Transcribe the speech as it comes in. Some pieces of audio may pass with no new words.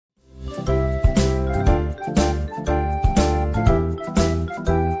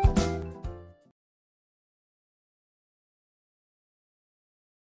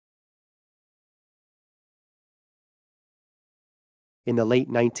In the late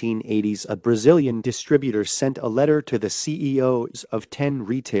 1980s, a Brazilian distributor sent a letter to the CEOs of 10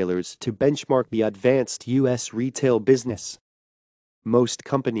 retailers to benchmark the advanced U.S. retail business. Most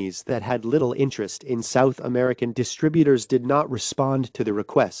companies that had little interest in South American distributors did not respond to the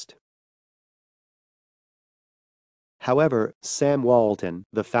request. However, Sam Walton,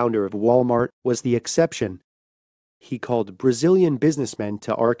 the founder of Wal-Mart, was the exception. He called Brazilian businessmen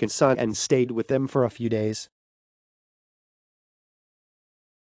to Arkansas and stayed with them for a few days.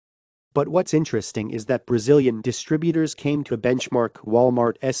 But what's interesting is that Brazilian distributors came to benchmark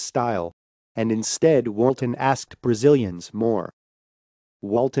Wal-Mart's style, and instead Walton asked Brazilians more.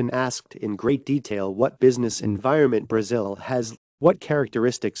 Walton asked in great detail what business environment Brazil has, what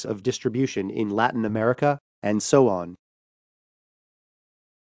characteristics of distribution in Latin America, and so on.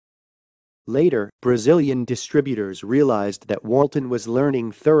 Later, Brazilian distributors realized that Walton was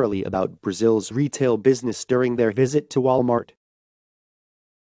learning thoroughly about Brazil's retail business during their visit to Wal-Mart.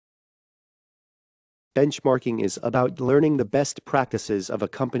 Benchmarking is about learning the best practices of a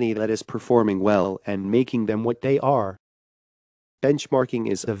company that is performing well and making them what they are.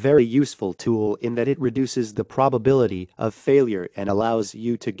 Benchmarking is a very useful tool in that it reduces the probability of failure and allows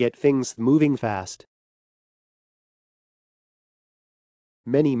you to get things moving fast.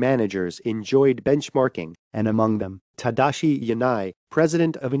 Many managers enjoyed benchmarking, and among them, Tadashi Yanai,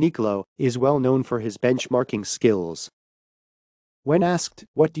 president of Uniqlo, is well known for his benchmarking skills. When asked,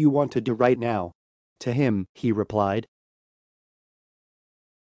 "What do you want to do right now?" to him, he replied,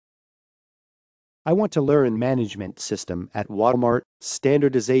 "I want to learn management system at Wal-Mart,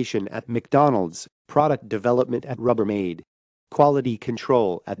 standardization at McDonald's, product development at Rubbermaid, quality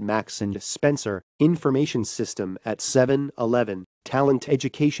control at Marks & Spencer, information system at 7-Eleven, talent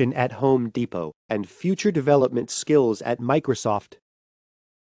education at Home Depot, and future development skills at Microsoft."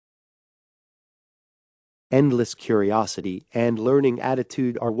 Endless curiosity and learning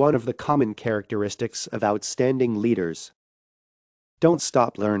attitude are one of the common characteristics of outstanding leaders. Don't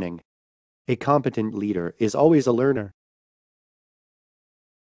stop learning. A competent leader is always a learner.